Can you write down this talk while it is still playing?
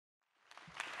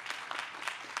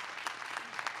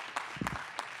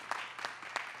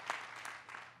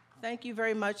Thank you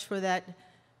very much for that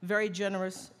very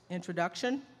generous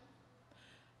introduction.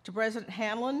 To President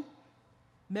Hanlon,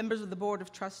 members of the Board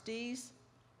of Trustees,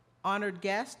 honored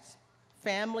guests,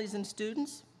 families, and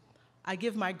students, I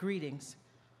give my greetings,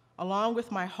 along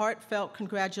with my heartfelt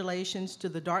congratulations to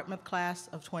the Dartmouth class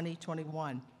of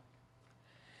 2021.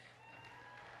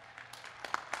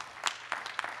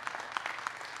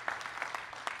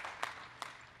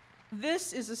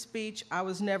 This is a speech I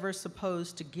was never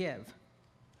supposed to give.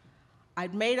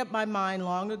 I'd made up my mind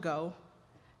long ago,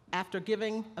 after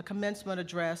giving a commencement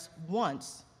address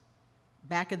once,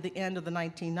 back at the end of the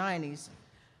 1990s,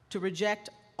 to reject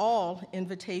all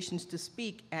invitations to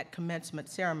speak at commencement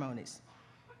ceremonies.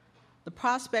 The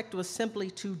prospect was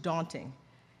simply too daunting.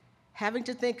 Having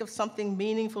to think of something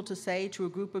meaningful to say to a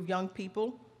group of young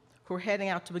people who are heading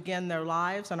out to begin their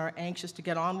lives and are anxious to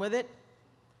get on with it,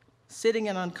 sitting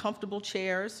in uncomfortable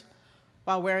chairs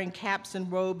while wearing caps and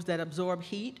robes that absorb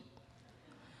heat.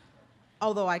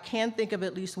 Although I can think of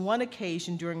at least one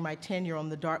occasion during my tenure on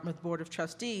the Dartmouth Board of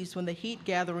Trustees when the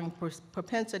heat-gathering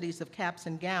propensities of caps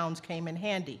and gowns came in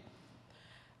handy.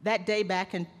 That day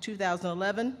back in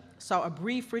 2011 saw a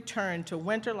brief return to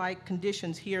winter-like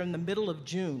conditions here in the middle of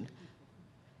June.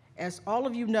 As all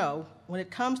of you know, when it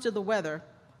comes to the weather,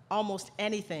 almost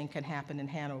anything can happen in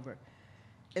Hanover,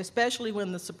 especially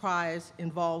when the surprise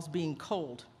involves being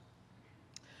cold.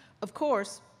 Of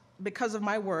course, because of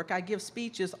my work, I give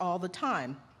speeches all the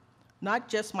time, not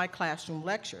just my classroom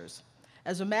lectures.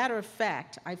 As a matter of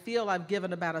fact, I feel I've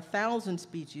given about 1,000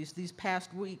 speeches these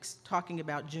past weeks talking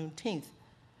about Juneteenth.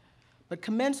 But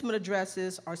commencement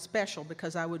addresses are special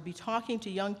because I would be talking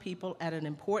to young people at an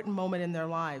important moment in their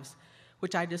lives,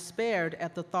 which I despaired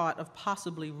at the thought of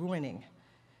possibly ruining.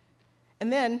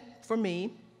 And then, for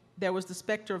me, there was the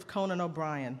specter of Conan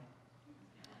O'Brien,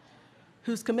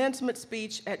 whose commencement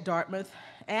speech at Dartmouth,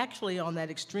 actually on that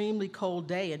extremely cold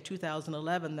day in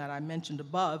 2011 that I mentioned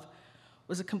above,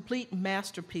 was a complete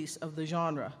masterpiece of the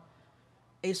genre.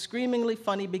 A screamingly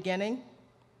funny beginning,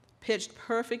 pitched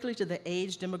perfectly to the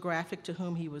age demographic to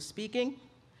whom he was speaking,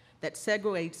 that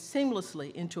segued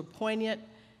seamlessly into a poignant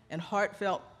and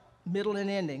heartfelt middle and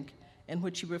ending in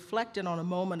which he reflected on a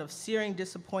moment of searing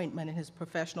disappointment in his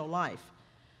professional life,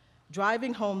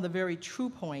 driving home the very true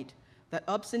point that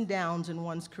ups and downs in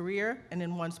one's career and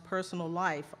in one's personal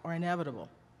life are inevitable.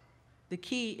 The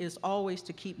key is always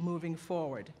to keep moving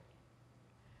forward.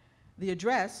 The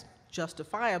address,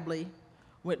 justifiably,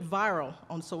 went viral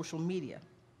on social media.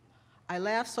 I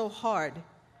laughed so hard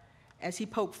as he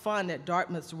poked fun at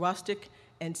Dartmouth's rustic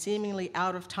and seemingly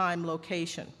out-of-time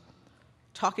location,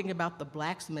 talking about the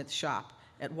blacksmith shop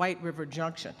at White River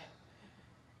Junction.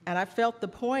 And I felt the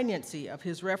poignancy of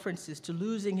his references to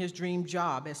losing his dream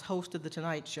job as host of The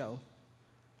Tonight Show.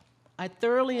 I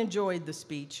thoroughly enjoyed the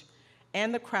speech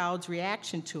and the crowd's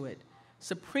reaction to it,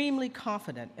 supremely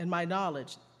confident in my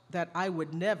knowledge that I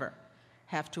would never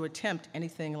have to attempt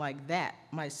anything like that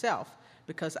myself,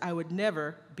 because I would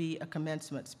never be a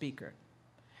commencement speaker.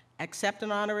 Accept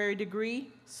an honorary degree,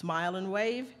 smile and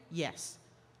wave, yes.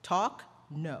 Talk,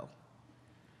 no.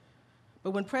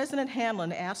 But when President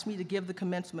Hanlon asked me to give the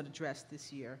commencement address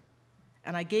this year,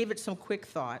 and I gave it some quick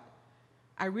thought,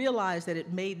 I realized that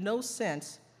it made no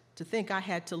sense to think I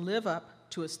had to live up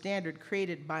to a standard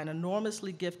created by an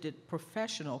enormously gifted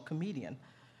professional comedian,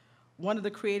 one of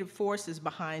the creative forces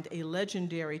behind a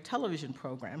legendary television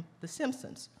program, The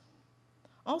Simpsons.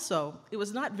 Also, it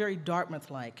was not very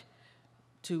Dartmouth-like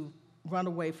to run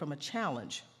away from a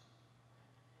challenge.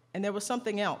 And there was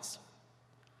something else.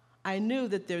 I knew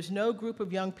that there's no group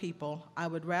of young people I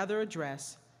would rather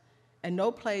address, and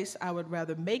no place I would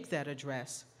rather make that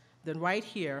address than right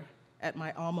here at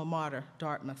my alma mater,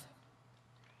 Dartmouth.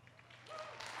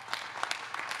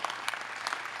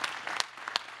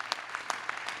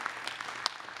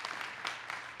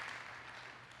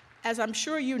 As I'm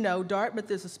sure you know, Dartmouth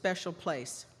is a special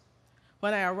place.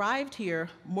 When I arrived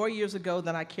here more years ago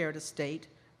than I care to state,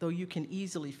 though you can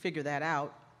easily figure that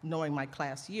out, knowing my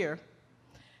class year,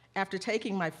 after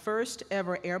taking my first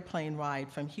ever airplane ride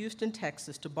from Houston,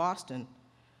 Texas to Boston,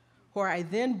 where I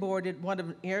then boarded one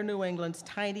of Air New England's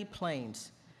tiny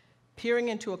planes, peering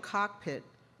into a cockpit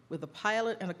with a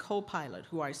pilot and a co-pilot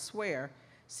who I swear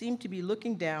seemed to be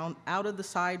looking down out of the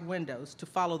side windows to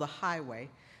follow the highway.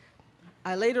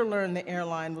 I later learned the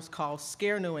airline was called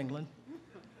Scare New England.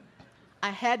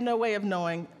 I had no way of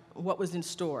knowing what was in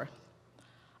store.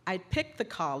 I picked the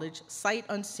college sight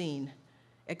unseen,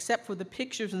 except for the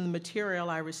pictures and the material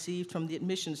I received from the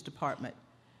admissions department.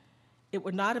 It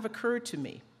would not have occurred to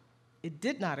me, it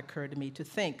did not occur to me to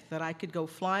think that I could go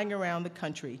flying around the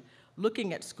country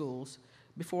looking at schools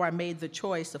before I made the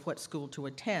choice of what school to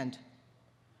attend.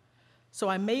 So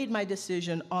I made my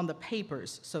decision on the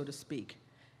papers, so to speak,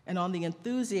 and on the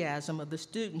enthusiasm of the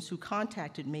students who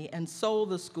contacted me and sold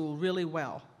the school really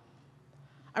well.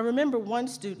 I remember one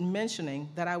student mentioning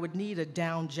that I would need a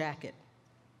down jacket.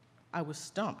 I was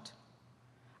stumped.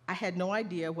 I had no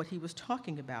idea what he was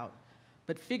talking about,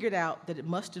 but figured out that it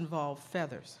must involve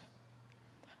feathers.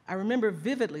 I remember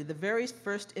vividly the very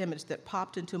first image that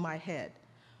popped into my head,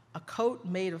 a coat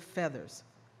made of feathers,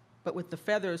 but with the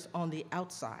feathers on the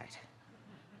outside.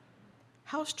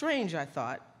 How strange, I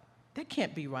thought. That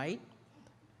can't be right.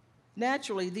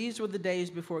 Naturally, these were the days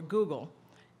before Google,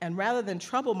 and rather than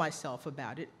trouble myself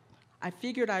about it, I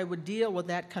figured I would deal with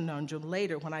that conundrum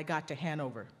later when I got to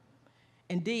Hanover.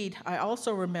 Indeed, I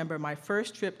also remember my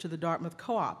first trip to the Dartmouth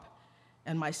Co-op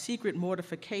and my secret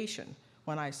mortification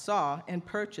when I saw and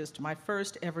purchased my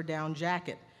first ever down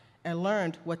jacket and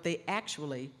learned what they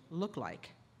actually look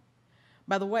like.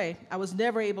 By the way, I was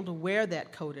never able to wear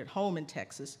that coat at home in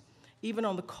Texas. Even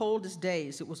on the coldest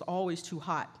days, it was always too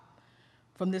hot.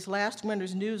 From this last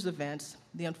winter's news events,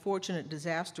 the unfortunate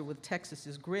disaster with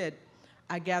Texas's grid,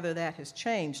 I gather that has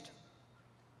changed.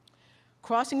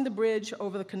 Crossing the bridge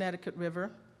over the Connecticut River,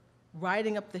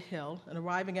 riding up the hill, and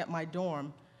arriving at my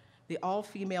dorm, the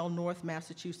all-female North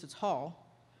Massachusetts Hall,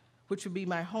 which would be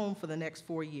my home for the next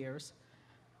 4 years,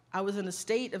 I was in a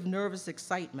state of nervous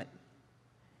excitement,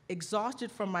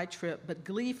 exhausted from my trip, but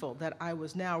gleeful that I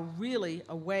was now really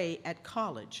away at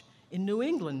college, in New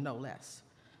England, no less.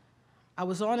 I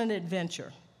was on an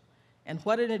adventure, and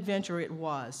what an adventure it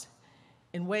was,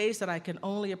 in ways that I can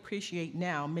only appreciate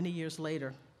now, many years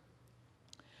later.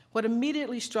 What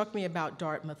immediately struck me about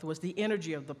Dartmouth was the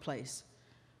energy of the place,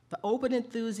 the open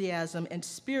enthusiasm and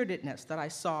spiritedness that I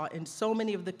saw in so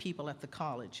many of the people at the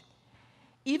college.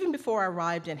 Even before I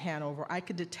arrived in Hanover, I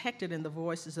could detect it in the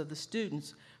voices of the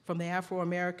students from the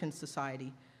Afro-American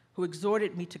Society who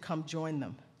exhorted me to come join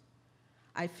them.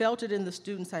 I felt it in the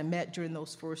students I met during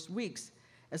those first weeks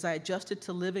as I adjusted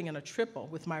to living in a triple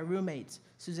with my roommates,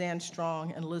 Suzanne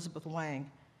Strong and Elizabeth Wang.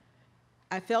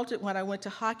 I felt it when I went to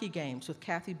hockey games with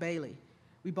Kathy Bailey.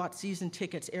 We bought season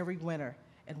tickets every winter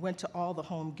and went to all the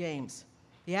home games.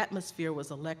 The atmosphere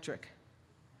was electric.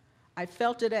 I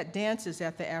felt it at dances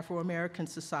at the Afro-American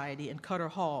Society in Cutter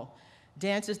Hall,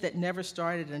 dances that never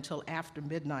started until after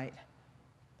midnight.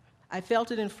 I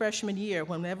felt it in freshman year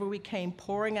whenever we came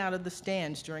pouring out of the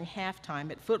stands during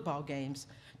halftime at football games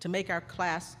to make our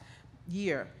class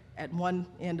year at one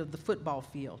end of the football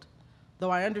field,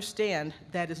 though I understand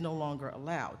that is no longer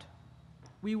allowed.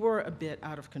 We were a bit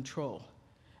out of control.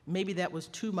 Maybe that was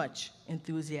too much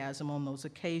enthusiasm on those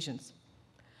occasions.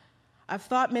 I've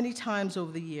thought many times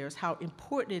over the years how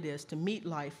important it is to meet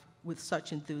life with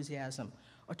such enthusiasm,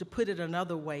 or to put it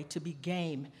another way, to be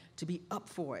game, to be up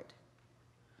for it.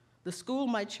 The school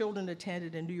my children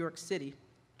attended in New York City,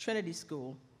 Trinity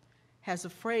School, has a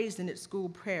phrase in its school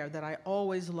prayer that I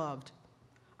always loved.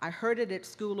 I heard it at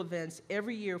school events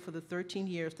every year for the 13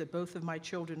 years that both of my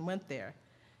children went there,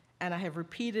 and I have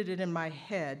repeated it in my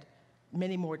head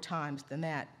many more times than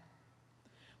that.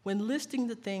 When listing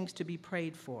the things to be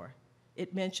prayed for,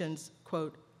 it mentions,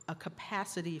 quote, a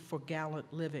capacity for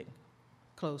gallant living,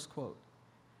 close quote.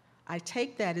 I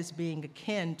take that as being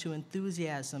akin to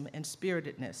enthusiasm and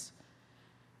spiritedness.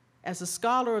 As a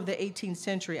scholar of the 18th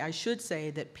century, I should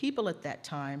say that people at that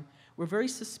time were very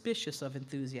suspicious of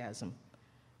enthusiasm,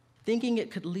 thinking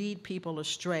it could lead people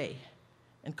astray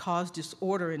and cause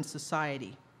disorder in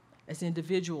society as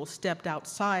individuals stepped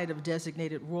outside of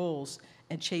designated roles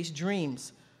and chased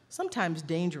dreams, sometimes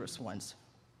dangerous ones.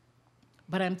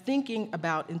 But I'm thinking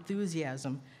about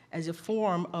enthusiasm as a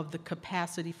form of the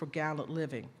capacity for gallant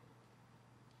living,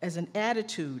 as an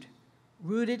attitude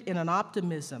rooted in an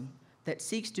optimism that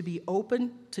seeks to be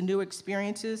open to new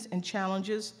experiences and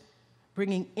challenges,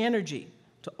 bringing energy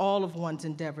to all of one's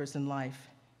endeavors in life.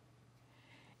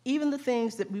 Even the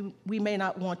things that we may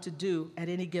not want to do at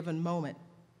any given moment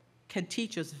can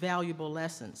teach us valuable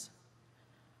lessons.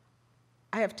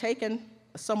 I have taken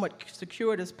a somewhat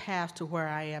circuitous path to where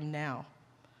I am now.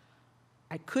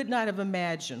 I could not have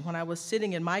imagined when I was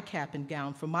sitting in my cap and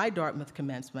gown for my Dartmouth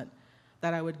commencement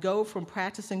that I would go from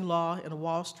practicing law in a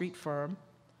Wall Street firm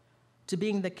to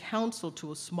being the counsel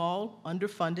to a small,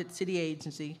 underfunded city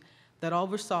agency that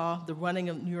oversaw the running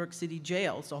of New York City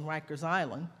jails on Rikers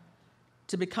Island,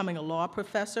 to becoming a law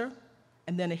professor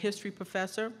and then a history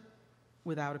professor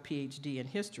without a PhD in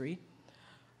history,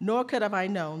 nor could have I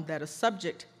known that a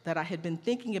subject that I had been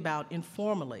thinking about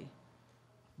informally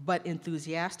but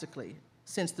enthusiastically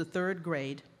since the third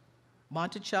grade,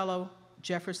 Monticello,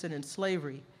 Jefferson, and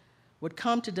slavery, would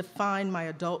come to define my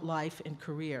adult life and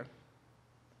career.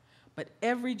 But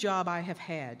every job I have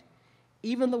had,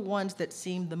 even the ones that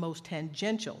seemed the most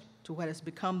tangential to what has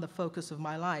become the focus of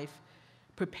my life,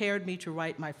 prepared me to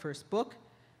write my first book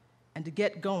and to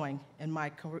get going in my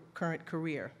current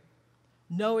career.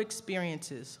 No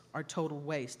experiences are total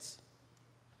wastes.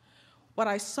 What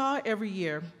I saw every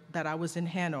year that I was in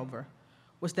Hanover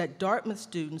was that Dartmouth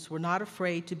students were not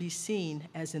afraid to be seen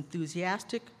as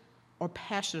enthusiastic or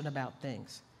passionate about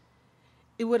things.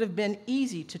 It would have been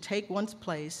easy to take one's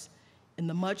place in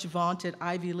the much vaunted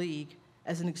Ivy League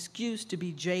as an excuse to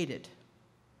be jaded,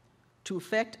 to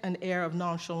affect an air of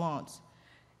nonchalance,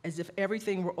 as if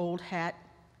everything were old hat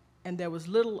and there was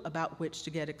little about which to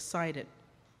get excited.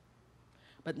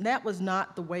 But that was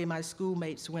not the way my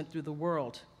schoolmates went through the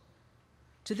world.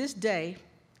 To this day,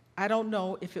 I don't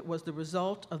know if it was the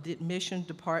result of the admission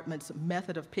department's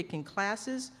method of picking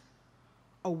classes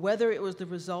or whether it was the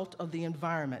result of the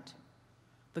environment,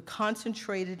 the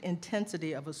concentrated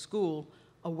intensity of a school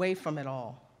away from it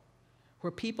all,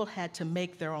 where people had to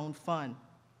make their own fun.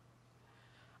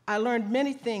 I learned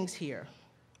many things here,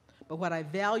 but what I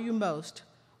value most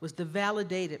was the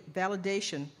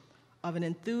validation of an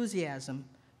enthusiasm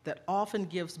that often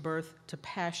gives birth to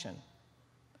passion,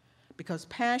 because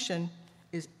passion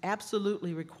is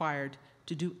absolutely required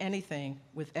to do anything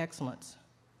with excellence.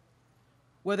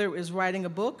 Whether it was writing a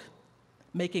book,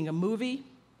 making a movie,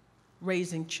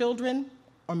 raising children,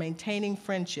 or maintaining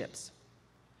friendships.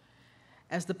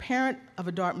 As the parent of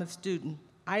a Dartmouth student,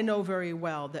 I know very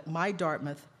well that my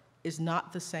Dartmouth is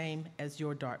not the same as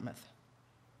your Dartmouth.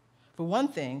 For one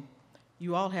thing,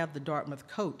 you all have the Dartmouth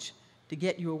coach to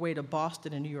get you away to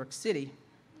Boston and New York City.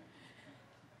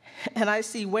 And I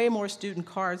see way more student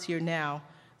cars here now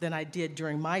than I did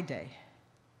during my day.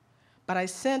 But I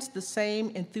sense the same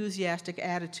enthusiastic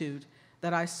attitude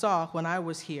that I saw when I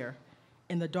was here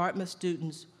in the Dartmouth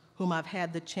students whom I've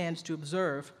had the chance to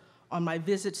observe on my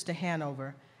visits to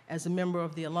Hanover as a member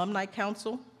of the Alumni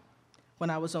Council, when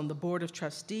I was on the Board of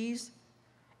Trustees,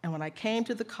 and when I came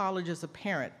to the college as a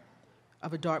parent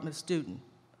of a Dartmouth student.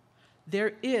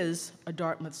 There is a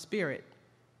Dartmouth spirit.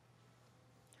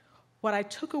 What I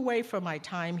took away from my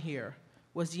time here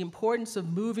was the importance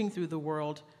of moving through the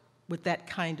world with that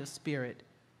kind of spirit,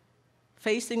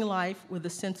 facing life with a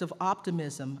sense of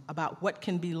optimism about what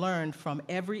can be learned from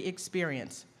every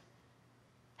experience,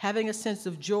 having a sense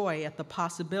of joy at the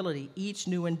possibility each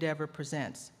new endeavor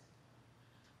presents.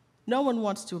 No one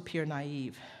wants to appear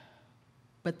naive,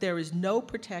 but there is no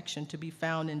protection to be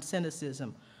found in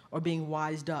cynicism or being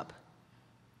wised up.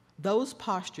 Those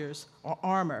postures are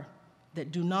armor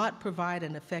that do not provide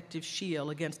an effective shield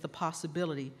against the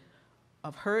possibility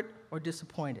of hurt or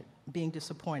being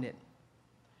disappointed.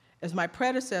 As my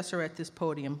predecessor at this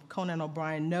podium, Conan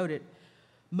O'Brien, noted,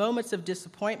 moments of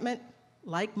disappointment,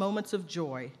 like moments of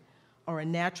joy, are a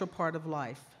natural part of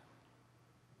life.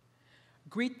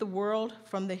 Greet the world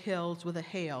from the hills with a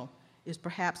hail is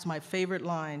perhaps my favorite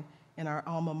line in our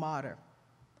alma mater.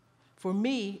 For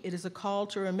me, it is a call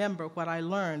to remember what I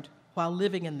learned while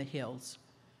living in the hills,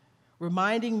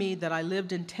 reminding me that I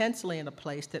lived intensely in a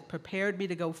place that prepared me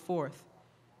to go forth.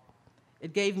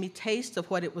 It gave me taste of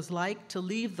what it was like to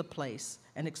leave the place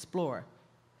and explore,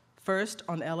 first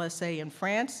on LSA in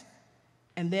France,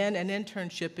 and then an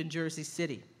internship in Jersey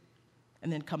City,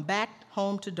 and then come back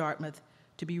home to Dartmouth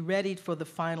to be readied for the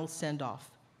final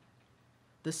send-off.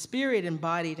 The spirit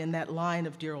embodied in that line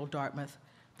of Dear Old Dartmouth,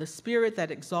 the spirit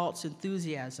that exalts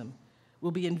enthusiasm,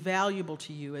 will be invaluable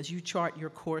to you as you chart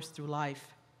your course through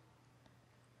life.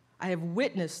 I have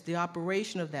witnessed the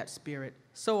operation of that spirit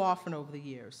so often over the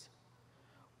years.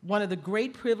 One of the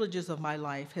great privileges of my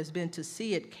life has been to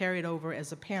see it carried over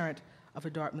as a parent of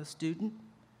a Dartmouth student,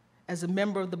 as a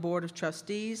member of the Board of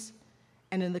Trustees,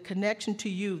 and in the connection to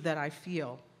you that I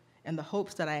feel and the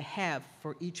hopes that I have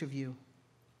for each of you.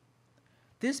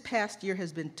 This past year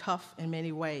has been tough in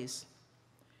many ways.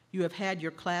 You have had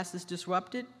your classes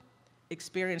disrupted,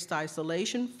 experienced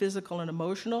isolation, physical and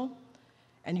emotional,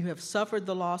 and you have suffered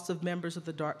the loss of members of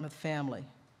the Dartmouth family.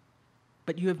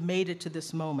 But you have made it to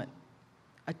this moment,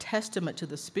 a testament to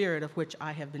the spirit of which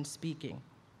I have been speaking.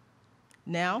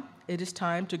 Now, it is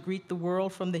time to greet the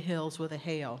world from the hills with a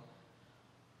hail,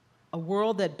 a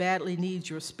world that badly needs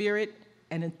your spirit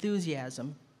and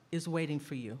enthusiasm is waiting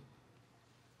for you.